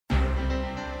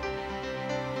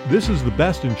This is the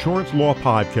Best Insurance Law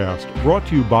Podcast, brought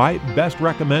to you by Best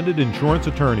Recommended Insurance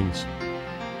Attorneys.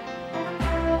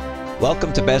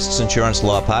 Welcome to Best's Insurance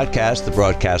Law Podcast, the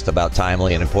broadcast about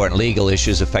timely and important legal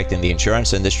issues affecting the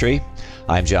insurance industry.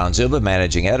 I'm John Zuba,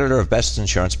 Managing Editor of Best's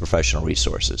Insurance Professional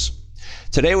Resources.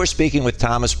 Today we're speaking with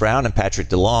Thomas Brown and Patrick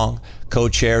DeLong,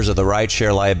 co-chairs of the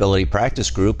Rideshare Liability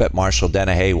Practice Group at Marshall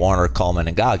Dennehy, Warner, Coleman,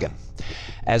 and Goggin.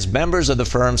 As members of the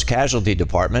firm's casualty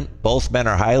department, both men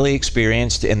are highly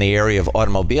experienced in the area of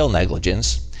automobile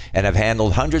negligence and have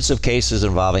handled hundreds of cases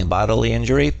involving bodily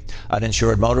injury,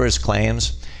 uninsured motorist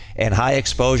claims, and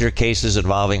high-exposure cases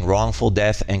involving wrongful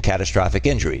death and catastrophic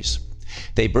injuries.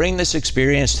 They bring this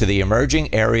experience to the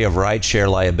emerging area of rideshare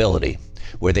liability,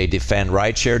 where they defend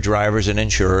rideshare drivers and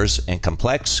insurers in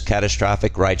complex,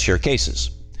 catastrophic rideshare cases.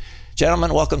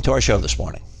 Gentlemen, welcome to our show this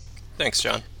morning. Thanks,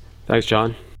 John. Thanks,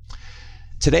 John.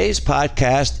 Today's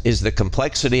podcast is the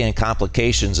complexity and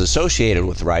complications associated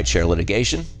with rideshare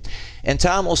litigation. And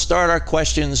Tom, we'll start our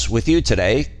questions with you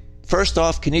today. First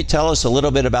off, can you tell us a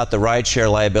little bit about the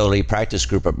Rideshare Liability Practice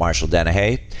Group at Marshall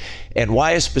Dennehy and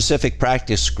why a specific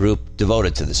practice group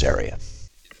devoted to this area?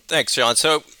 Thanks, John.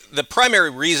 So the primary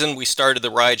reason we started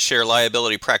the Rideshare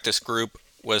Liability Practice Group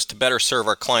was to better serve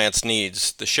our clients'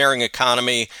 needs. The sharing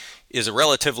economy is a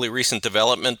relatively recent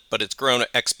development, but it's grown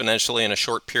exponentially in a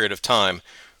short period of time.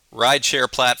 Rideshare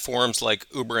platforms like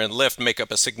Uber and Lyft make up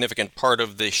a significant part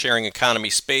of the sharing economy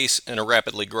space and are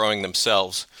rapidly growing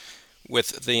themselves.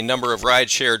 With the number of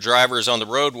rideshare drivers on the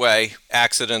roadway,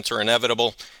 accidents are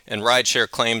inevitable and rideshare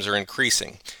claims are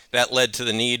increasing. That led to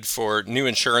the need for new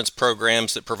insurance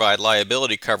programs that provide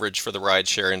liability coverage for the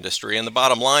rideshare industry. And the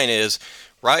bottom line is,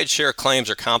 rideshare claims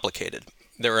are complicated.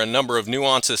 There are a number of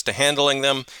nuances to handling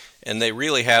them, and they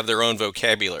really have their own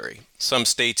vocabulary. Some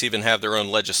states even have their own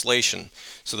legislation.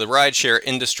 So the rideshare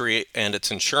industry and its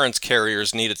insurance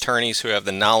carriers need attorneys who have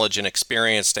the knowledge and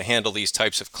experience to handle these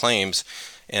types of claims.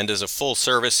 And as a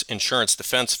full-service insurance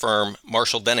defense firm,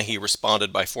 Marshall Dennehy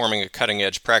responded by forming a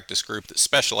cutting-edge practice group that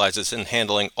specializes in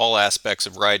handling all aspects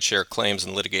of rideshare claims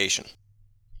and litigation.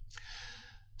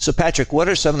 So Patrick, what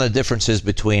are some of the differences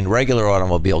between regular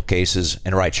automobile cases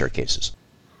and rideshare cases?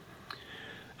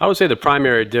 I would say the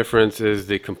primary difference is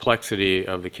the complexity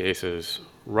of the cases.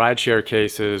 Rideshare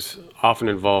cases often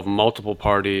involve multiple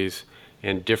parties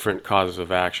and different causes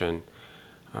of action.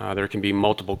 There can be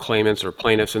multiple claimants or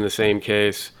plaintiffs in the same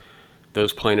case.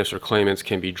 Those plaintiffs or claimants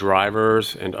can be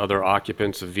drivers and other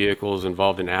occupants of vehicles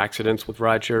involved in accidents with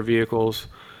rideshare vehicles.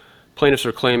 Plaintiffs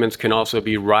or claimants can also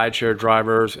be rideshare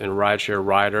drivers and rideshare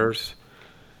riders.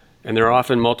 And there are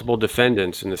often multiple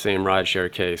defendants in the same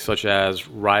rideshare case, such as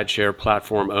rideshare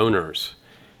platform owners,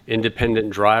 independent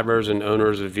drivers and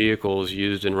owners of vehicles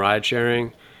used in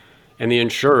ride-sharing, and the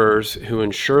insurers who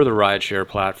insure the rideshare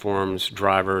platforms,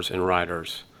 drivers, and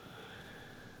riders.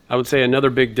 I would say another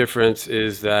big difference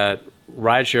is that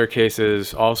rideshare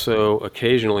cases also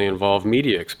occasionally involve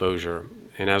media exposure,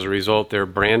 and as a result, there are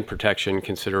brand protection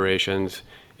considerations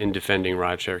in defending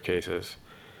rideshare cases.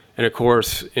 And of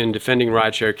course, in defending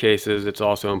rideshare cases, it's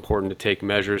also important to take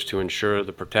measures to ensure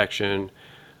the protection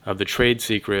of the trade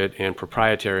secret and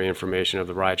proprietary information of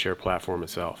the rideshare platform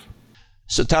itself.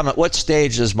 So Tom, at what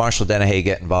stage does Marshall Dennehy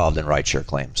get involved in rideshare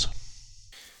claims?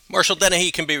 Marshall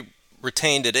Dennehy can be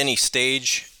retained at any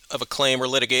stage of a claim or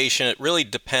litigation. It really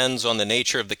depends on the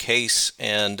nature of the case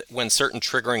and when certain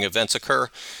triggering events occur.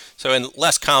 So in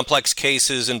less complex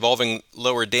cases involving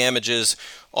lower damages,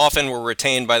 often we're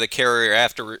retained by the carrier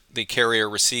after the carrier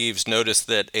receives notice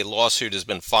that a lawsuit has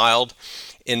been filed.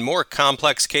 In more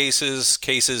complex cases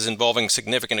involving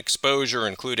significant exposure,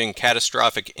 including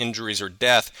catastrophic injuries or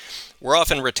death, we're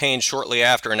often retained shortly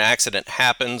after an accident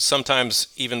happens, sometimes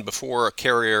even before a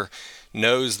carrier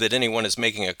knows that anyone is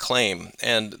making a claim.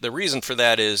 And the reason for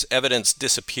that is evidence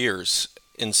disappears.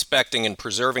 Inspecting and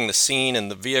preserving the scene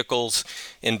and the vehicles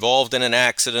involved in an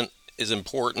accident is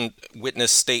important.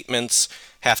 Witness statements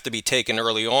have to be taken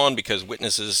early on because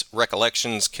witnesses'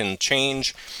 recollections can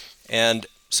change, and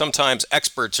sometimes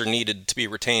experts are needed to be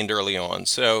retained early on.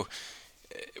 So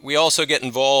we also get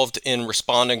involved in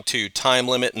responding to time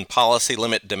limit and policy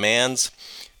limit demands.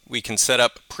 We can set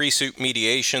up pre-suit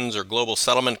mediations or global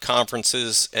settlement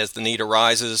conferences as the need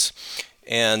arises,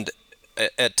 and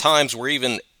at times we're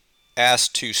even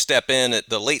asked to step in at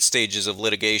the late stages of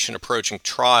litigation approaching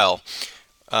trial,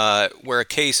 where a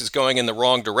case is going in the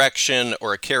wrong direction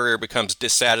or a carrier becomes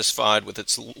dissatisfied with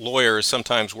its lawyers.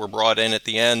 Sometimes we're brought in at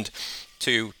the end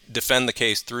to defend the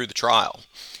case through the trial.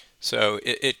 So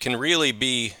it can really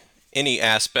be any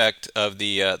aspect of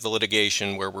the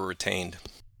litigation where we're retained.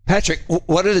 Patrick,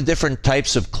 what are the different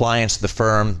types of clients the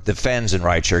firm defends in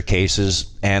rideshare cases,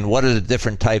 and what are the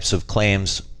different types of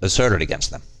claims asserted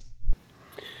against them?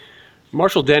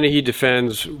 Marshall Dennehy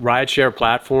defends rideshare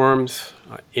platforms,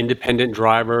 independent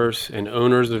drivers, and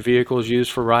owners of vehicles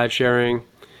used for ride sharing.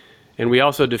 And we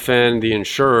also defend the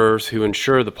insurers who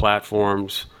insure the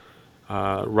platforms,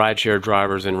 rideshare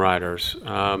drivers and riders.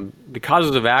 The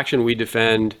causes of action we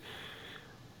defend,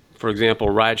 for example,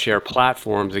 rideshare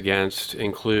platforms against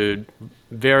include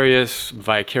various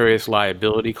vicarious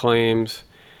liability claims,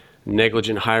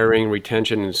 negligent hiring,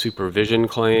 retention, and supervision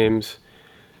claims,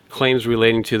 claims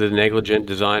relating to the negligent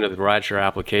design of the rideshare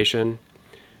application.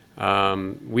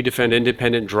 We defend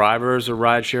independent drivers of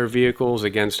rideshare vehicles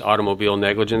against automobile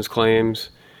negligence claims.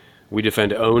 We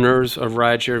defend owners of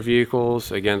rideshare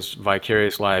vehicles against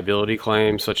vicarious liability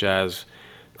claims, such as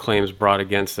claims brought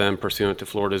against them pursuant to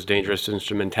Florida's dangerous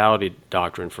instrumentality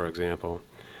doctrine, for example.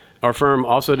 Our firm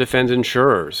also defends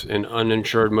insurers in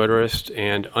uninsured motorist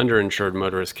and underinsured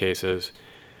motorist cases,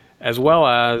 as well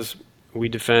as we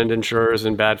defend insurers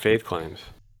in bad faith claims.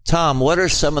 Tom, what are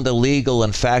some of the legal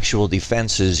and factual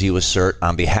defenses you assert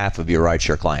on behalf of your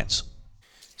rideshare clients?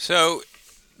 So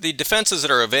the defenses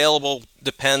that are available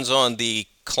depends on the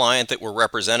client that we're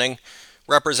representing.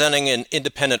 Representing an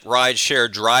independent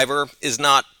rideshare driver is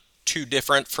not too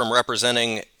different from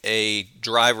representing a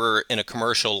driver in a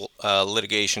commercial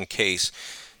litigation case.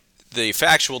 The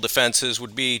factual defenses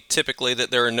would be typically that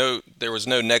there was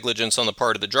no negligence on the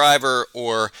part of the driver,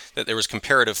 or that there was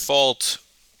comparative fault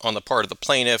on the part of the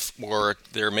plaintiff, or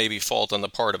there may be fault on the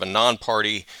part of a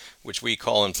non-party, which we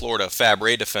call in Florida a Fab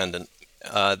Re defendant.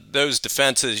 Those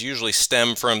defenses usually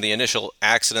stem from the initial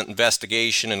accident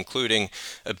investigation, including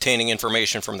obtaining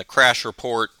information from the crash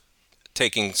report,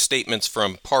 taking statements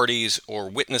from parties or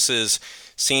witnesses,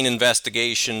 scene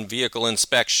investigation, vehicle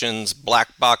inspections,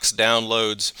 black box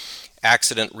downloads,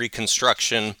 accident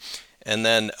reconstruction, and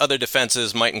then other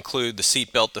defenses might include the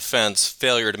seatbelt defense,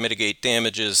 failure to mitigate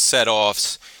damages,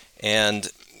 set-offs, and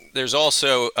there's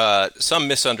also some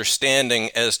misunderstanding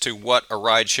as to what a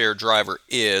rideshare driver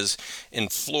is. In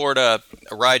Florida,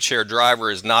 a rideshare driver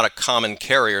is not a common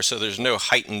carrier, so there's no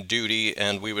heightened duty,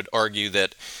 and we would argue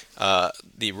that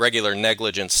the regular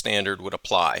negligence standard would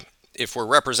apply. If we're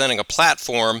representing a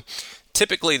platform,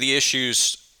 typically the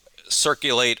issues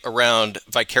circulate around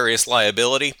vicarious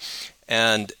liability,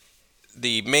 and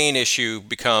the main issue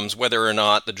becomes whether or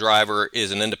not the driver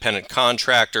is an independent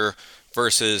contractor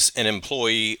versus an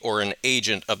employee or an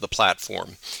agent of the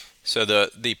platform. So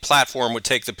the platform would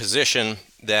take the position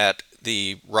that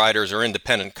the riders are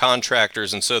independent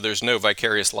contractors, and so there's no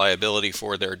vicarious liability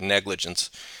for their negligence.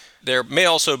 There may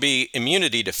also be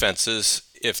immunity defenses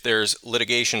if there's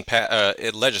legislation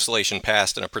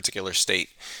passed in a particular state.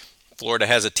 Florida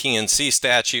has a TNC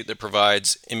statute that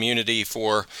provides immunity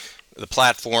for the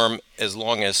platform as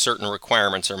long as certain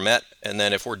requirements are met. And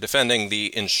then if we're defending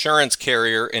the insurance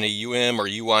carrier in a UM or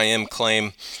UIM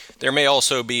claim, there may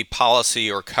also be policy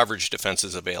or coverage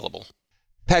defenses available.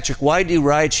 Patrick, why do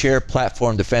rideshare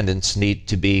platform defendants need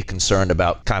to be concerned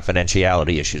about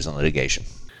confidentiality issues in litigation?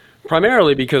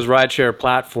 Primarily because rideshare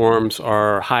platforms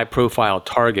are high-profile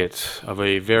targets of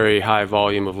a very high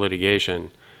volume of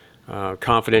litigation.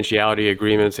 Confidentiality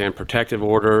agreements and protective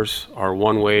orders are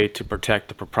one way to protect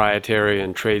the proprietary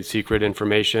and trade secret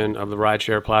information of the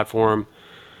rideshare platform.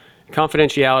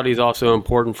 Confidentiality is also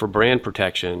important for brand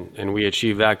protection, and we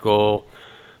achieve that goal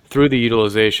through the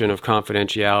utilization of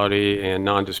confidentiality and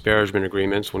non-disparagement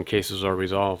agreements when cases are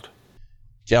resolved.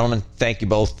 Gentlemen, thank you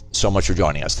both so much for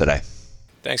joining us today.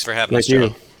 Thanks for having us,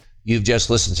 John. You've just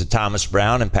listened to Thomas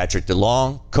Brown and Patrick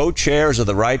DeLong, co-chairs of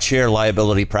the Rideshare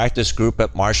Liability Practice Group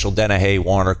at Marshall Dennehy,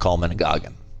 Warner, Coleman &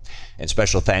 Goggin. And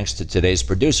special thanks to today's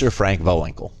producer, Frank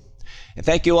Vowinkle. And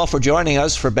thank you all for joining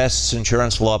us for Best's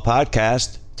Insurance Law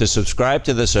Podcast. To subscribe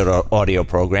to this audio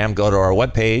program, go to our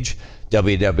webpage,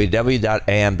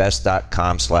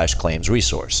 www.ambest.com/claims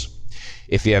resource.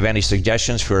 If you have any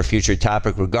suggestions for a future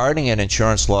topic regarding an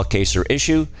insurance law case or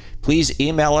issue, please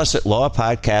email us at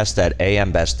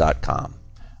lawpodcast@ambest.com.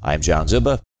 I'm John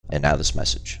Zuba, and now this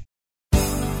message.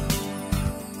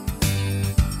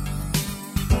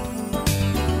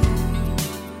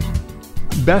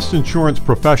 Best Insurance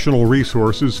Professional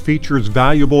Resources features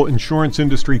valuable insurance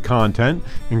industry content,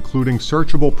 including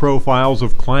searchable profiles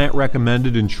of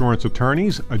client-recommended insurance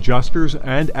attorneys, adjusters,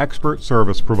 and expert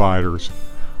service providers.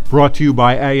 Brought to you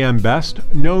by AM Best,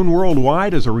 known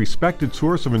worldwide as a respected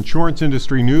source of insurance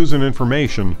industry news and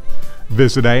information.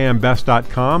 Visit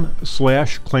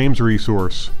ambest.com/claims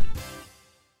resource.